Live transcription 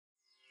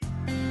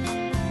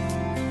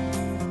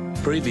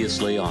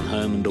Previously on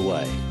Home and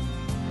Away.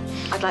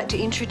 I'd like to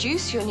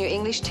introduce your new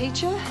English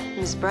teacher,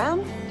 Miss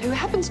Brown, who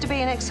happens to be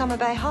an ex-Summer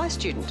Bay High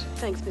student.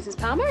 Thanks, Mrs.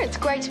 Palmer. It's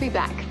great to be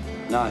back.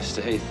 Nice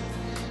to Heath.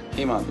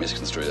 He might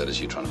misconstrue that as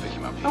you trying to pick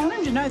him up here. I want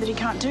him to know that he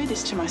can't do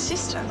this to my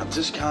sister. I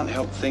just can't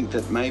help think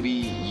that maybe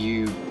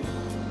you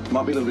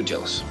might be a little bit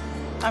jealous.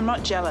 I'm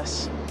not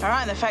jealous, all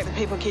right? And the fact that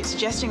people keep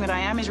suggesting that I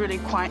am is really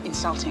quite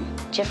insulting.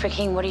 Jeffrey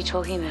King, what are you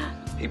talking about?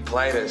 He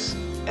played us,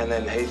 and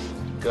then Heath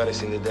got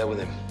us into debt with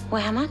him.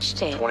 Well, how much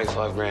debt?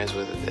 25 grand's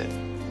worth of debt.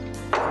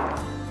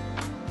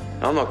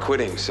 I'm not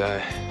quitting,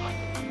 so,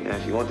 you know,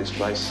 if you want this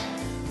place,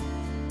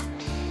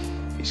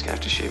 you're just gonna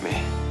have to shoot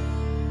me.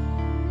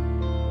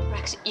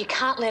 Rex, you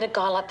can't let a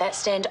guy like that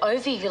stand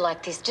over you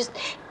like this. Just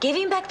give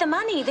him back the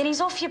money, then he's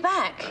off your I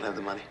back. don't have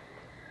the money.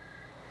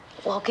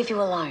 Well, I'll give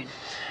you a loan.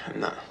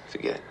 No,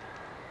 forget it.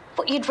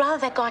 But you'd rather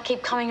that guy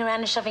keep coming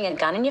around and shoving a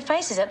gun in your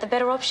face? Is that the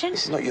better option?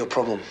 This is not your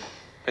problem.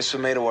 It's for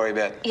me to worry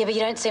about. Yeah, but you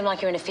don't seem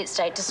like you're in a fit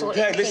state to sort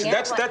Hey, everything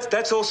listen, out.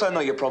 that's also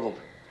not your problem.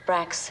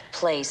 Brax,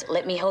 please,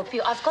 let me help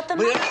you. I've got the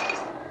money.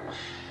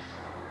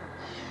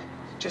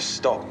 Just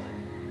stop.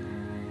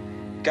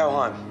 Go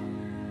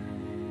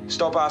home.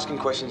 Stop asking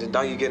questions and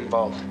don't you get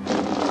involved.